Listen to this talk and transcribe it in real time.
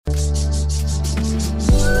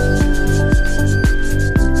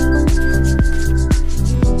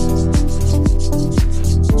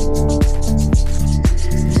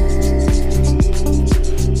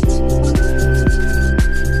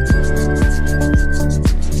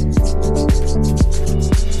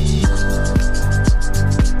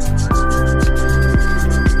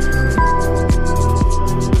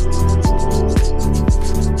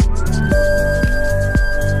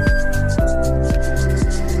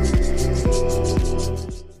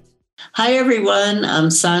Hi, everyone.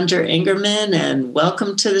 I'm Sandra Ingerman, and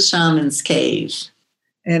welcome to the Shamans Cave.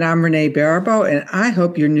 And I'm Renee Baribeau, and I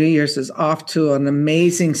hope your New Year's is off to an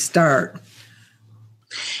amazing start.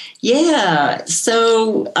 Yeah,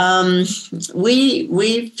 so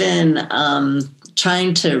we've been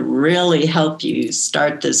trying to really help you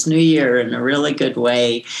start this new year in a really good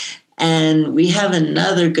way. And we have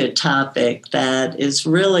another good topic that is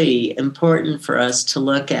really important for us to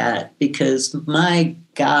look at because, my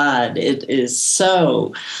God, it is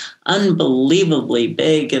so unbelievably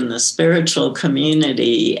big in the spiritual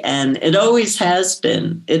community. And it always has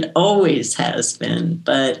been. It always has been.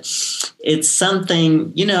 But it's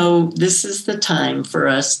something, this is the time for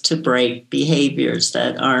us to break behaviors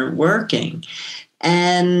that aren't working.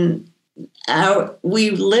 And we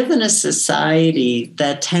live in a society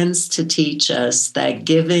that tends to teach us that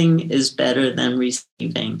giving is better than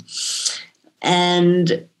receiving.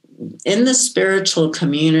 And in the spiritual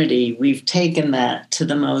community, we've taken that to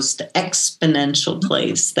the most exponential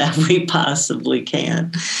place that we possibly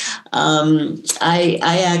can. I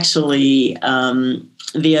actually,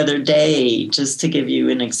 the other day, just to give you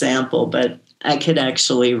an example, but I could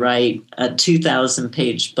actually write a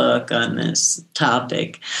 2,000-page book on this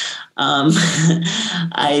topic.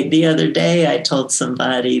 The other day, I told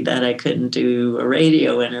somebody that I couldn't do a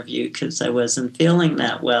radio interview because I wasn't feeling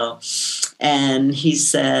that well. And he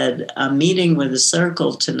said, I'm meeting with a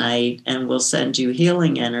circle tonight and we'll send you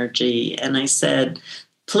healing energy. And I said,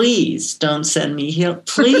 please don't send me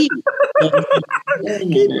please. Keep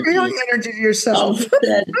healing energy to yourself. He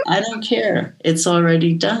said, I don't care. It's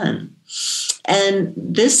already done. And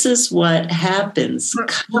this is what happens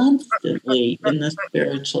constantly in the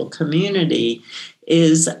spiritual community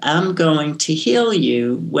is I'm going to heal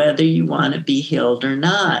you whether you want to be healed or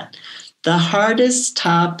not. The hardest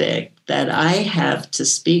topic that I have to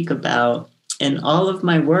speak about in all of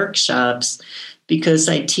my workshops, because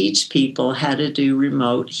I teach people how to do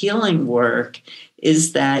remote healing work,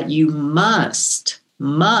 is that you must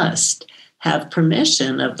have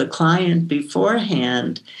permission of the client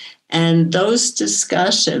beforehand. And those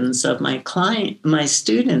discussions of my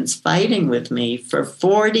students fighting with me for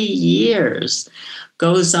 40 years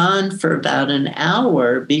goes on for about an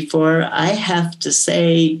hour before I have to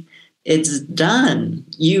say, it's done.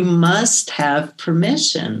 You must have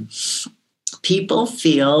permission. People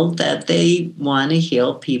feel that they want to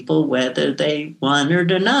heal people whether they want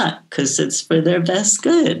it or not because it's for their best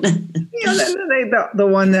good. The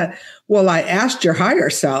one that, well, I asked your higher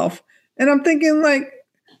self, and I'm thinking like,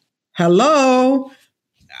 hello,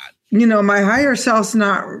 my higher self's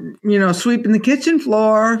not, sweeping the kitchen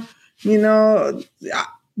floor.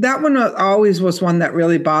 That one always was one that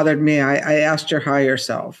really bothered me. I asked your higher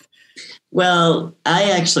self. Well,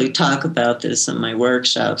 I actually talk about this in my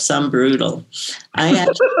workshops. I'm brutal. I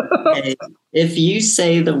actually say, if you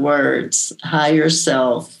say the words higher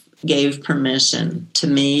self gave permission to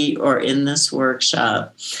me or in this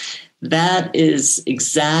workshop, that is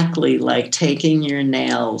exactly like taking your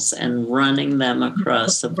nails and running them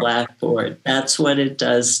across a blackboard. That's what it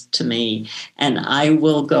does to me. And I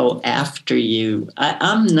will go after you.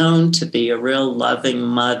 I'm known to be a real loving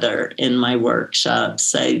mother in my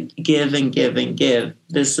workshops. I give and give and give.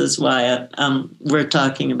 This is why we're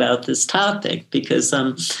talking about this topic, because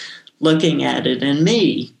I'm looking at it in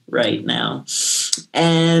me right now.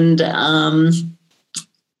 And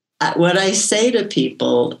what I say to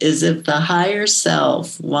people is if the higher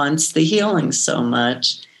self wants the healing so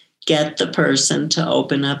much, get the person to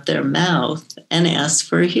open up their mouth and ask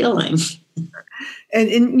for healing.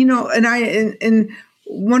 And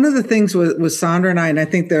one of the things with Sandra and I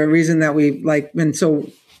think the reason that we've been so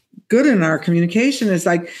good in our communication is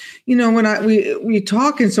when we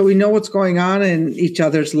talk, and so we know what's going on in each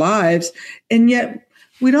other's lives, and yet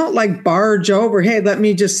we don't barge over, hey, let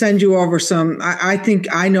me just send you over some, I think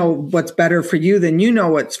I know what's better for you than you know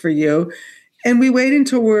what's for you. And we wait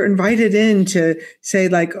until we're invited in to say,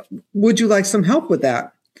 would you like some help with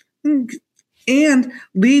that? And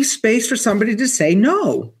leave space for somebody to say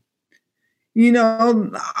no.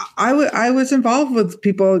 I was involved with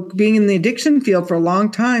people being in the addiction field for a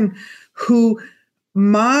long time who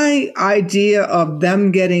my idea of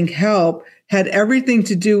them getting help had everything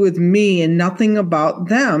to do with me and nothing about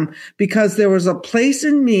them, because there was a place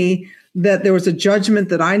in me that there was a judgment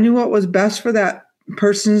that I knew what was best for that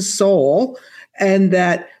person's soul, and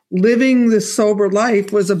that living this sober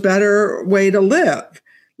life was a better way to live.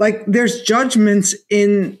 like there's judgments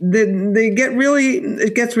it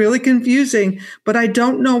gets really confusing, but I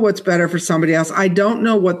don't know what's better for somebody else. I don't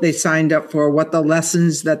know what they signed up for, what the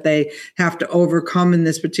lessons that they have to overcome in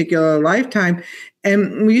this particular lifetime.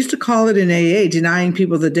 And we used to call it in AA, denying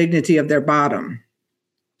people the dignity of their bottom.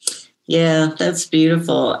 Yeah, that's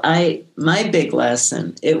beautiful. My big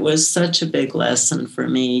lesson, it was such a big lesson for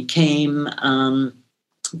me, came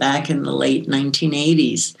back in the late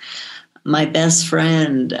 1980s. My best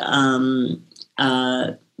friend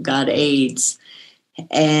got AIDS,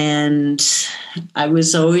 and I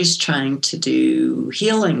was always trying to do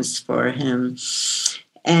healings for him.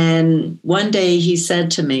 And one day he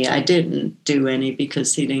said to me, I didn't do any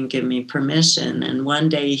because he didn't give me permission. And one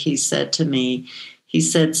day he said to me, he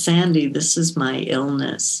said, Sandy, this is my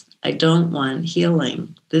illness. I don't want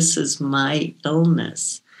healing. This is my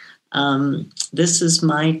illness. This is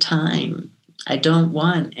my time. I don't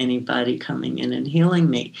want anybody coming in and healing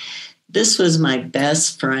me. This was my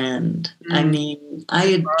best friend. I mean, I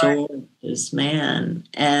adored this man.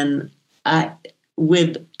 And at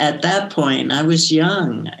that point, I was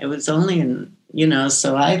young. I was only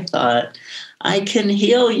so I thought, I can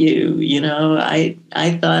heal you. I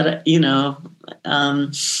thought,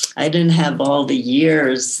 I didn't have all the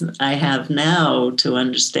years I have now to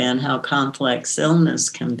understand how complex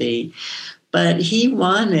illness can be. But he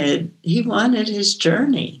wanted his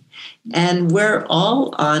journey. And we're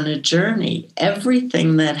all on a journey.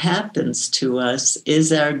 Everything that happens to us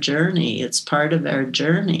is our journey. It's part of our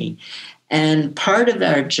journey. And part of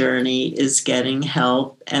our journey is getting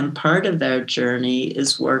help. And part of our journey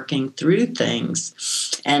is working through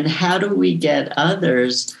things. And how do we get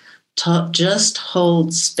others to just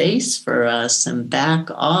hold space for us and back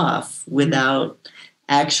off without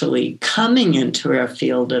actually coming into our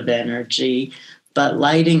field of energy, but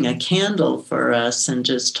lighting a candle for us and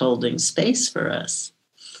just holding space for us?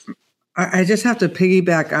 I just have to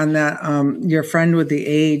piggyback on that. Your friend with the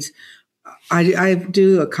AIDS. I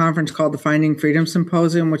do a conference called the Finding Freedom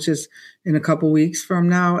Symposium, which is in a couple weeks from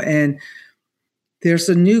now. And there's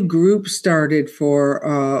a new group started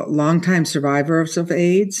for longtime survivors of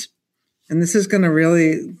AIDS. And this is going to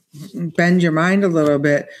really bend your mind a little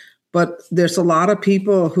bit. But there's a lot of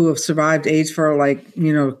people who have survived AIDS for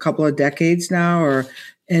a couple of decades now,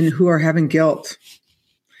 and who are having guilt.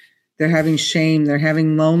 They're having shame. They're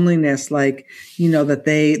having loneliness, that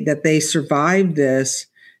they survived this.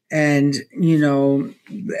 And,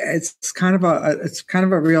 it's kind of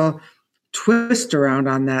a real twist around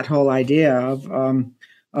on that whole idea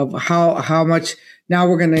of how much now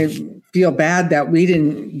we're going to feel bad that we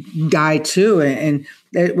didn't die too. And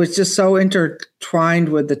it was just so intertwined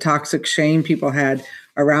with the toxic shame people had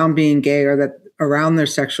around being gay, or that around their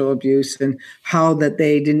sexual abuse, and how that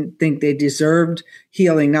they didn't think they deserved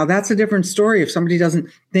healing. Now that's a different story. If somebody doesn't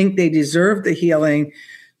think they deserve the healing,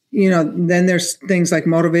 then there's things like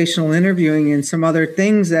motivational interviewing and some other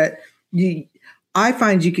things that I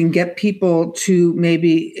find you can get people to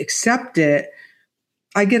maybe accept it.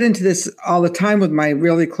 I get into this all the time with my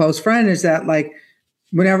really close friend, is that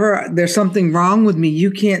whenever there's something wrong with me,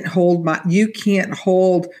 you can't hold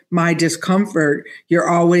my discomfort. You're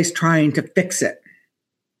always trying to fix it.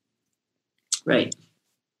 Right.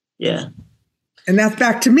 Yeah. And that's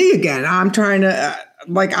back to me again. I'm trying to,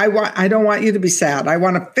 I don't want you to be sad. I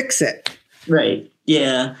want to fix it. Right.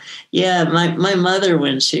 Yeah. Yeah. My mother,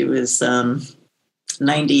 when she was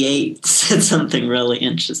 98, said something really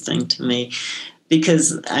interesting to me,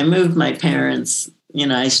 because I moved my parents.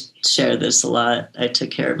 I share this a lot. I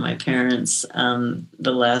took care of my parents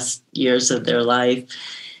the last years of their life.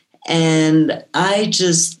 And I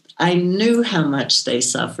knew how much they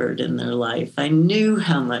suffered in their life. I knew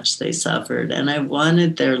how much they suffered. And I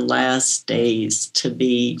wanted their last days to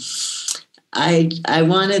be, I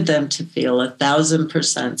wanted them to feel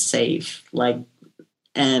 1,000% safe,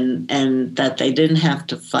 and that they didn't have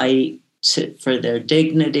to fight for their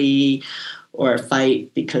dignity, or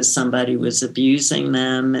fight because somebody was abusing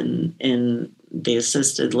them in the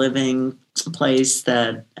assisted living place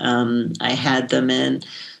that I had them in.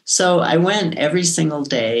 So I went every single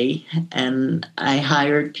day, and I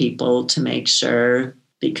hired people to make sure,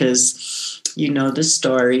 because the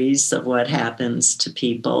stories of what happens to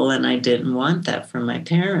people, and I didn't want that for my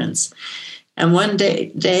parents. And one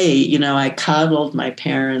day, I coddled my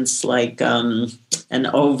parents like a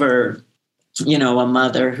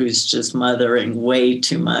mother who's just mothering way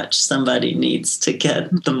too much. Somebody needs to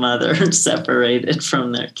get the mother separated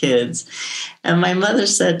from their kids. And my mother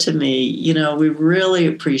said to me, we really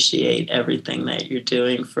appreciate everything that you're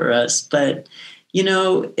doing for us, but,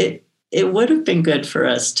 it would have been good for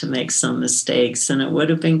us to make some mistakes, and it would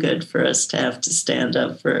have been good for us to have to stand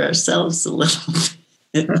up for ourselves a little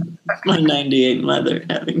bit. My 98 mother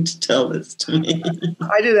having to tell this to me.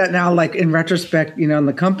 I do that now, like in retrospect, you know, in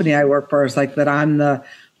the company I work for, it's like that I'm the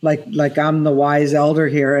I'm the wise elder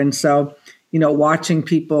here. And so, you know, watching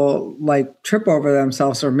people like trip over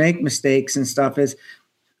themselves or make mistakes and stuff is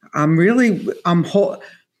I'm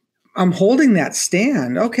holding that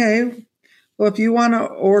stand. Okay. Well, if you want to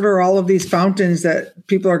order all of these fountains that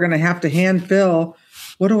people are going to have to hand fill,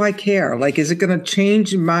 what do I care? Like, is it going to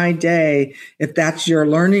change my day if that's your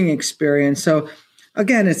learning experience? So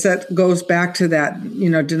again, that goes back to that, you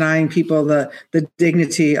know, denying people the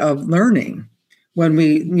dignity of learning. When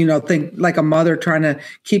we, you know, think like a mother trying to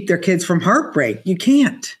keep their kids from heartbreak, you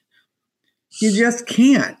can't. You just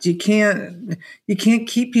can't. You can't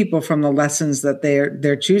keep people from the lessons that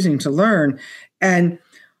they're choosing to learn. And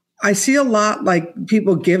I see a lot like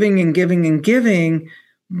people giving and giving and giving,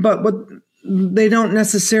 but what they don't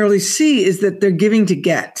necessarily see is that they're giving to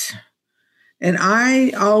get. And I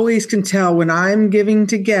always can tell when I'm giving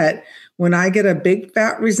to get, when I get a big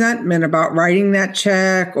fat resentment about writing that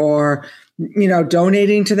check or, you know,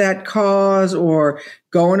 donating to that cause or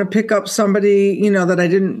going to pick up somebody, you know, that I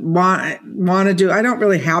didn't want to do. I don't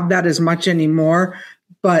really have that as much anymore,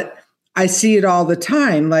 but I see it all the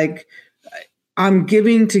time. Like, I'm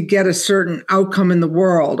giving to get a certain outcome in the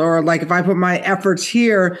world, or like if I put my efforts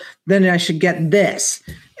here, then I should get this.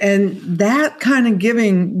 And that kind of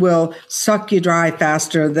giving will suck you dry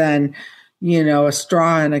faster than, you know, a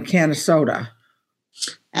straw in a can of soda.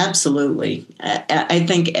 Absolutely. I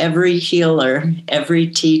think every healer, every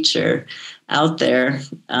teacher out there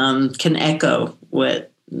can echo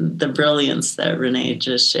what the brilliance that Renee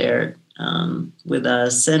just shared with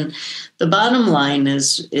us. And the bottom line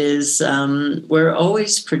is we're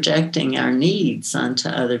always projecting our needs onto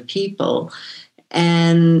other people.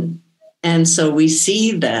 And so we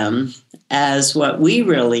see them as what we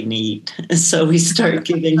really need. So we start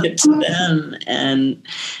giving it to them, and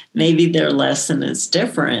maybe their lesson is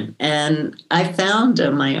different. And I found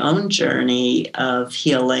in my own journey of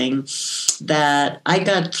healing that I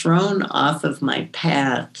got thrown off of my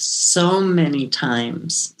path so many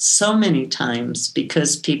times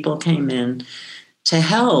because people came in to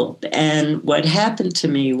help. And what happened to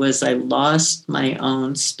me was I lost my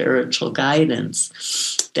own spiritual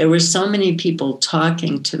guidance. There were so many people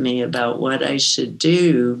talking to me about what I should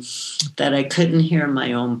do that I couldn't hear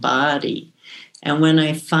my own body. And when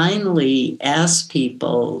I finally asked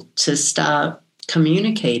people to stop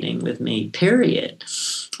communicating with me, period,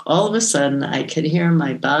 all of a sudden I could hear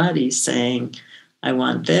my body saying, I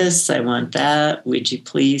want this, I want that. Would you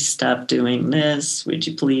please stop doing this? Would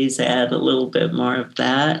you please add a little bit more of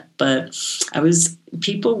that? But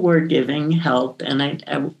people were giving help, and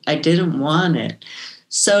I didn't want it.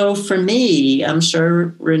 So for me, I'm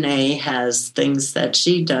sure Renee has things that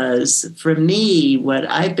she does. For me, what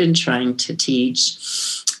I've been trying to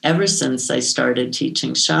teach ever since I started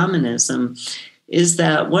teaching shamanism is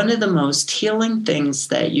that one of the most healing things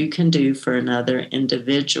that you can do for another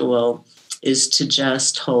individual is to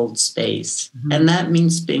just hold space. Mm-hmm. And that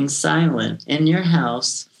means being silent in your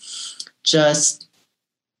house, just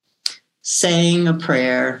saying a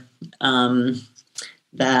prayer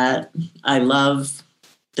that I love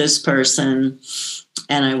this person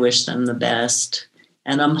and I wish them the best.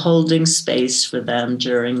 And I'm holding space for them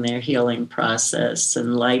during their healing process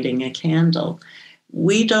and lighting a candle.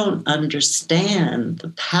 We don't understand the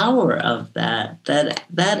power of that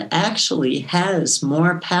actually has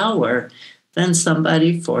more power than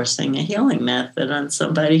somebody forcing a healing method on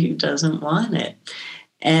somebody who doesn't want it.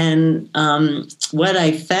 And what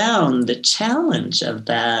I found, the challenge of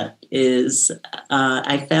that is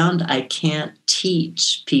I found I can't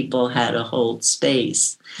teach people how to hold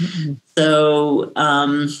space. Mm-hmm. So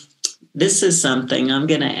this is something I'm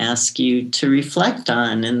going to ask you to reflect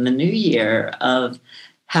on in the new year of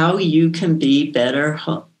how you can be better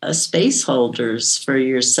space holders for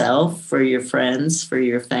yourself, for your friends, for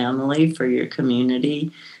your family, for your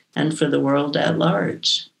community, and for the world at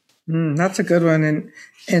large. That's a good one.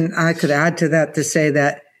 And I could add to that to say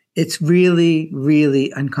that it's really,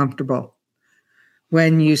 really uncomfortable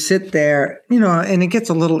when you sit there, you know, and it gets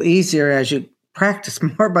a little easier as you practice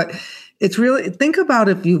more, but it's really, think about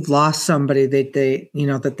if you've lost somebody that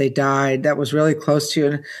they died, that was really close to you,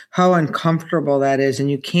 and how uncomfortable that is.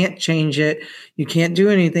 And you can't change it. You can't do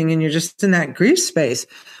anything. And you're just in that grief space.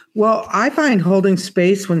 Well, I find holding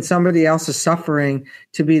space when somebody else is suffering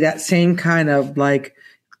to be that same kind of like,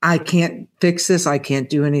 I can't fix this. I can't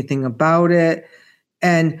do anything about it.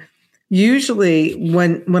 And usually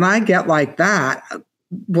when I get like that,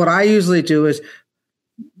 what I usually do is,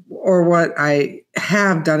 or what I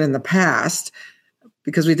have done in the past,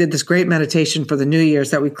 because we did this great meditation for the New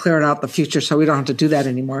Year's that we cleared out the future so we don't have to do that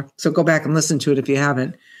anymore. So go back and listen to it if you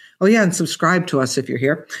haven't. Oh yeah, and subscribe to us if you're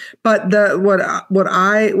here. But what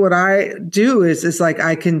I do is like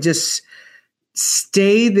I can just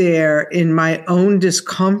stay there in my own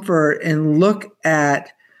discomfort and look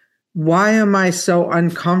at, why am I so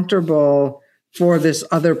uncomfortable for this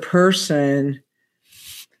other person?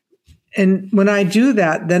 And when I do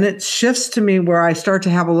that, then it shifts to me where I start to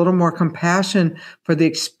have a little more compassion for the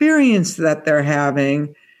experience that they're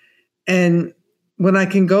having. And when I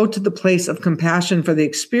can go to the place of compassion for the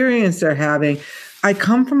experience they're having, I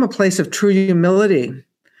come from a place of true humility.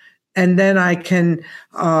 And then I can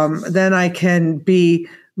be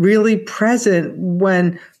really present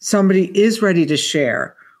when somebody is ready to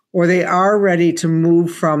share, or they are ready to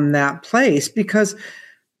move from that place, because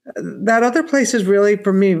that other place is really,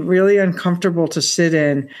 for me, really uncomfortable to sit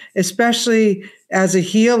in, especially as a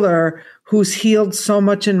healer who's healed so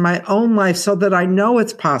much in my own life so that I know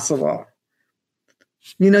it's possible.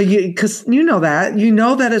 Because you know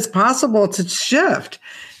that it's possible to shift,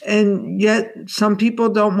 and yet some people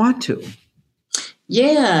don't want to.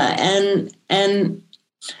 Yeah. And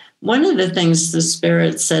one of the things the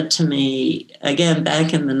Spirit said to me, again,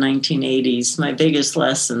 back in the 1980s, my biggest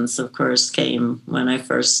lessons, of course, came when I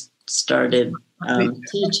first started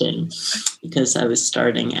teaching, because I was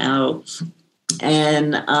starting out.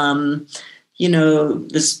 And,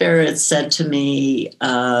 the Spirit said to me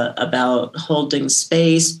about holding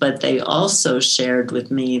space, but they also shared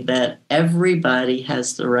with me that everybody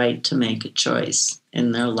has the right to make a choice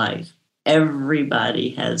in their life.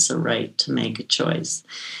 Everybody has a right to make a choice.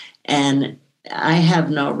 And I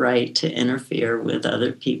have no right to interfere with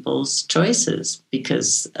other people's choices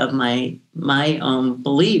because of my own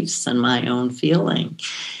beliefs and my own feeling.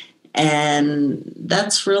 And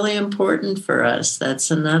that's really important for us. That's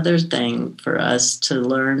another thing for us to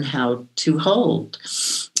learn how to hold,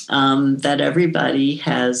 that everybody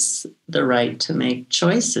has the right to make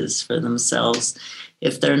choices for themselves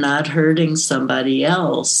if they're not hurting somebody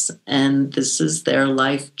else. And this is their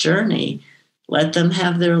life journey. Let them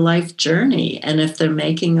have their life journey. And if they're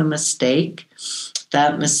making a mistake,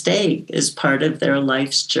 that mistake is part of their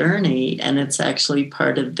life's journey. And it's actually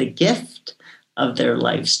part of the gift of their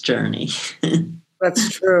life's journey. That's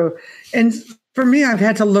true. And for me, I've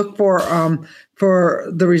had to look for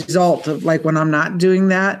the result of, like, when I'm not doing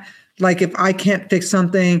that. Like, if I can't fix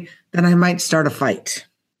something, then I might start a fight.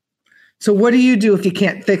 So what do you do if you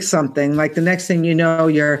can't fix something? Like, the next thing you know,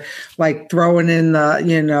 you're like throwing in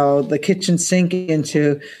the kitchen sink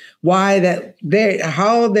into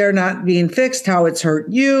how they're not being fixed, how it's hurt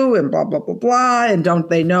you, and blah, blah, blah, blah. And don't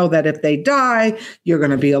they know that if they die, you're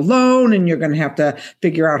going to be alone and you're going to have to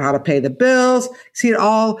figure out how to pay the bills? See, it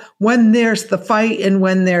all, when there's the fight and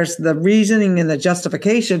when there's the reasoning and the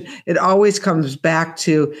justification, it always comes back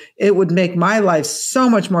to, it would make my life so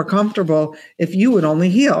much more comfortable if you would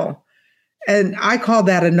only heal. And I call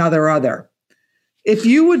that another other. If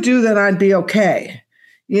you would do that, I'd be okay.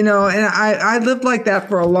 And I lived like that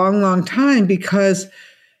for a long, long time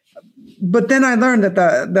but then I learned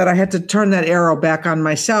that I had to turn that arrow back on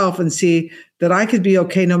myself and see that I could be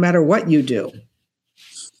okay no matter what you do.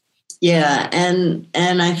 Yeah. And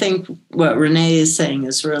I think what Renee is saying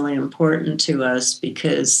is really important to us,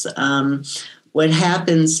 because what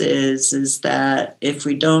happens is that if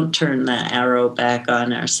we don't turn that arrow back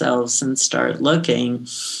on ourselves and start looking,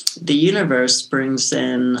 the universe brings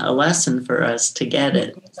in a lesson for us to get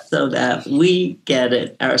it so that we get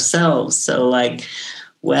it ourselves. So, like,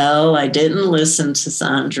 well, I didn't listen to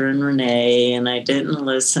Sandra and Renee, and I didn't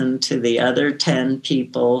listen to the other 10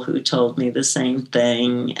 people who told me the same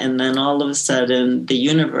thing. And then all of a sudden, the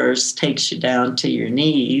universe takes you down to your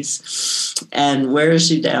knees and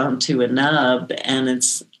wears you down to a nub. And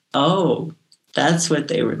it's, oh, that's what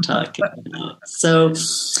they were talking about. So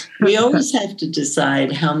we always have to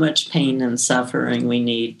decide how much pain and suffering we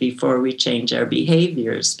need before we change our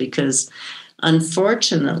behaviors, because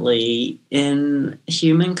unfortunately, in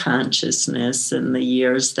human consciousness, in the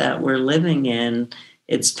years that we're living in,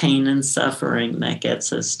 it's pain and suffering that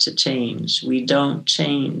gets us to change. We don't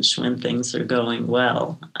change when things are going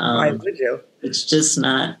well. Why would you? It's just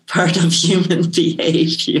not part of human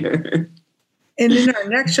behavior. And in our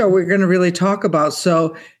next show, we're going to really talk about,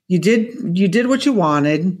 so you did what you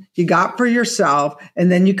wanted, you got for yourself,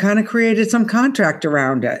 and then you kind of created some contract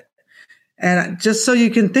around it. And just so you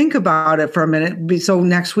can think about it for a minute. So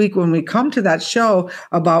next week, when we come to that show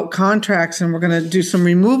about contracts, and we're going to do some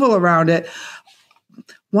removal around it,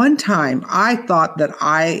 one time I thought that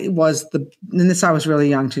I was I was really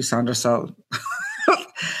young too, Sandra. So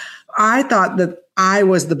I thought that I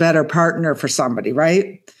was the better partner for somebody,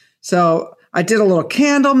 right? So I did a little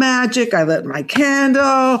candle magic. I lit my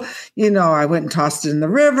candle, I went and tossed it in the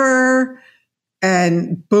river,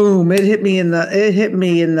 and boom, it hit me in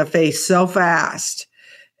the face so fast.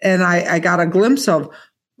 And I got a glimpse of,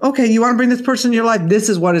 okay, you want to bring this person in your life? This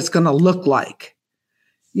is what it's going to look like.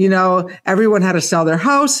 Everyone had to sell their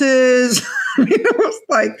houses. It was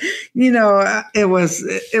like, it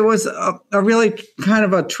was a really kind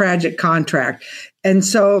of a tragic contract. And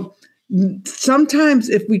so sometimes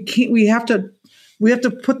if we can't, we have to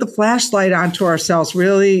put the flashlight onto ourselves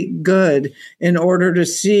really good in order to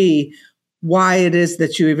see why it is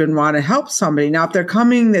that you even want to help somebody. Now, if they're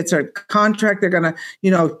coming, it's a contract, they're going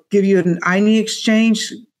to, give you an I need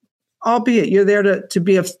exchange, albeit you're there to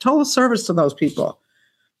be of total service to those people.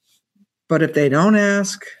 But if they don't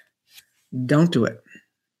ask, don't do it.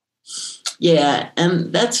 Yeah,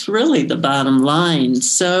 and that's really the bottom line.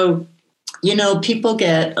 So, people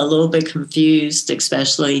get a little bit confused,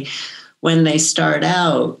 especially when they start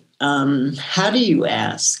out. How do you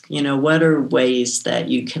ask? What are ways that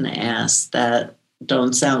you can ask that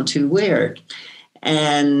don't sound too weird?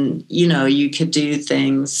 And, you could do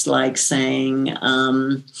things like saying,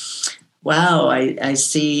 wow, I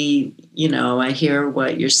see, I hear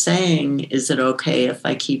what you're saying. Is it okay if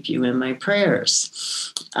I keep you in my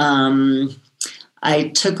prayers? I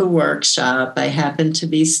took a workshop. I happened to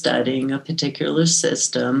be studying a particular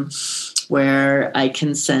system where I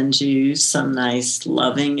can send you some nice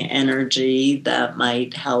loving energy that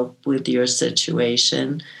might help with your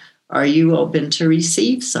situation. Are you open to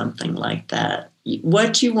receive something like that?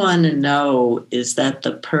 What you want to know is that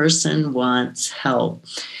the person wants help.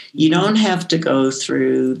 You don't have to go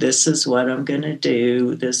through, this is what I'm going to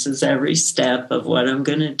do. This is every step of what I'm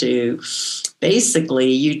going to do. Basically,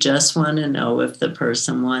 you just want to know if the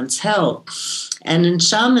person wants help. And in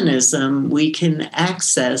shamanism, we can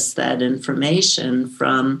access that information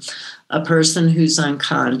from a person who's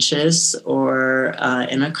unconscious or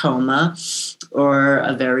in a coma, or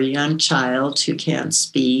a very young child who can't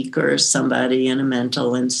speak, or somebody in a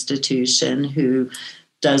mental institution who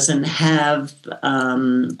doesn't have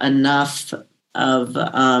enough of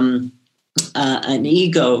an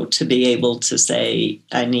ego to be able to say,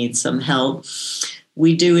 I need some help.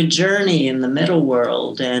 We do a journey in the middle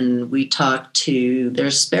world and we talk to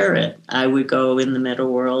their spirit. I would go in the middle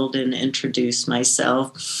world and introduce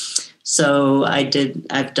myself. So I've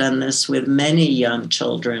done this with many young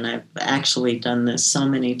children. I've actually done this so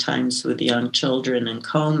many times with young children in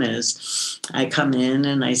comas. I come in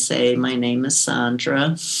and I say, my name is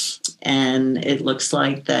Sandra, and it looks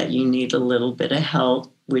like that you need a little bit of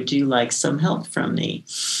help. Would you like some help from me?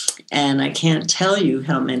 And I can't tell you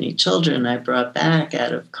how many children I brought back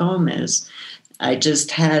out of comas. I just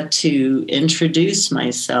had to introduce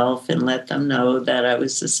myself and let them know that I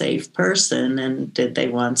was a safe person and did they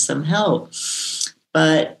want some help.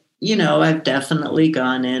 But, I've definitely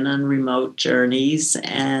gone in on remote journeys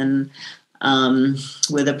and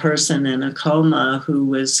with a person in a coma who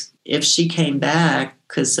was, if she came back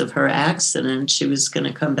because of her accident, she was going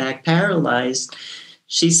to come back paralyzed.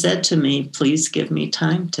 She said to me, please give me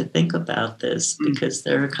time to think about this because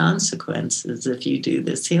there are consequences if you do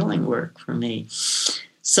this healing work for me.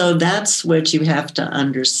 So that's what you have to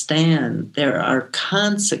understand. There are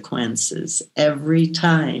consequences every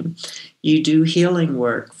time you do healing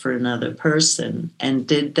work for another person. And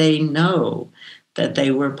did they know that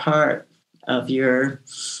they were part of your,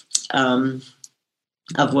 of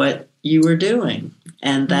what you were doing,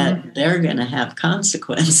 and that they're going to have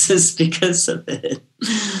consequences because of it.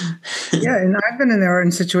 Yeah, and I've been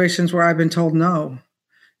in situations where I've been told no,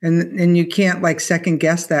 and you can't like second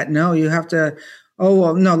guess that no. You have to, oh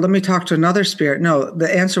well, no. Let me talk to another spirit. No,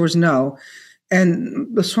 the answer was no. And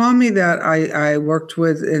the Swami that I worked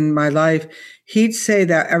with in my life, he'd say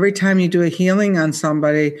that every time you do a healing on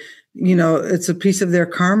somebody, it's a piece of their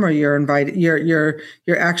karma. You're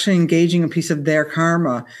actually engaging a piece of their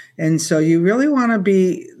karma. And so you really want to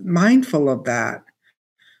be mindful of that,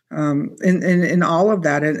 in all of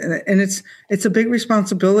that. And it's a big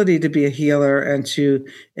responsibility to be a healer and to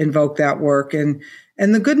invoke that work. And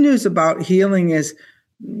the good news about healing is,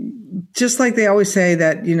 just like they always say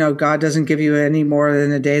that, God doesn't give you any more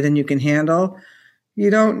than a day than you can handle.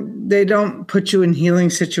 They don't put you in healing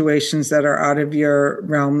situations that are out of your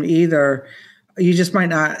realm either. You just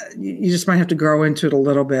might have to grow into it a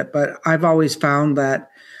little bit. But I've always found that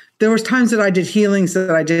there was times that I did healings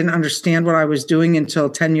that I didn't understand what I was doing until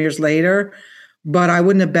 10 years later, but I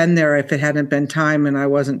wouldn't have been there if it hadn't been time and I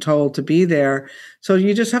wasn't told to be there. So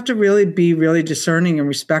you just have to really be really discerning and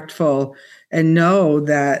respectful and know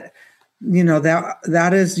that,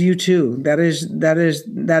 that is you too. That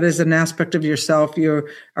is an aspect of yourself you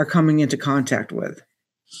are coming into contact with.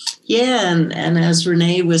 Yeah, and as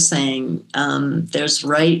Renee was saying, there's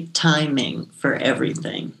right timing for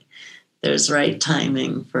everything. There's right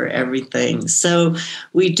timing for everything. So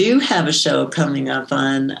we do have a show coming up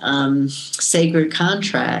on sacred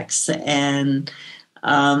contracts, and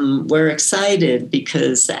we're excited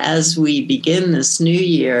because as we begin this new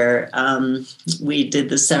year, we did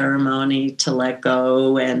the ceremony to let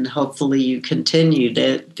go, and hopefully you continued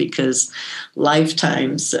it because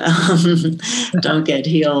lifetimes don't get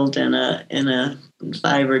healed in a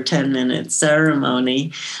 5 or 10 minute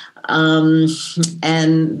ceremony.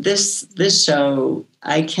 And this show,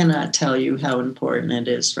 I cannot tell you how important it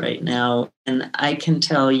is right now. And I can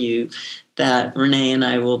tell you that Renee and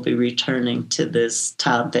I will be returning to this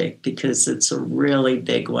topic because it's a really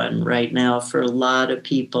big one right now for a lot of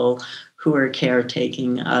people who are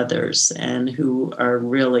caretaking others and who are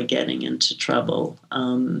really getting into trouble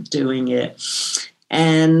doing it.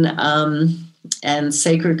 And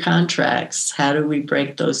sacred contracts. How do we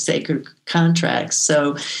break those sacred contracts?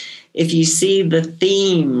 So if you see the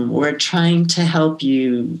theme, we're trying to help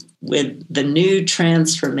you with the new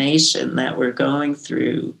transformation that we're going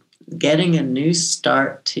through, getting a new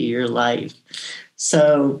start to your life.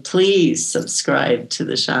 So please subscribe to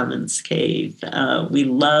the Shamans Cave. We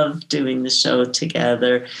love doing the show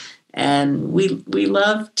together. And we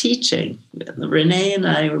love teaching. Renee and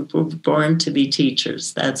I were born to be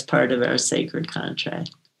teachers. That's part of our sacred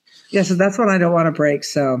contract. Yeah, so that's what I don't want to break.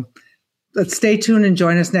 So let's stay tuned and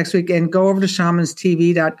join us next week. And go over to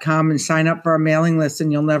shamanstv.com and sign up for our mailing list, and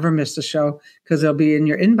you'll never miss the show because it'll be in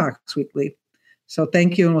your inbox weekly. So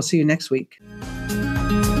thank you, and we'll see you next week.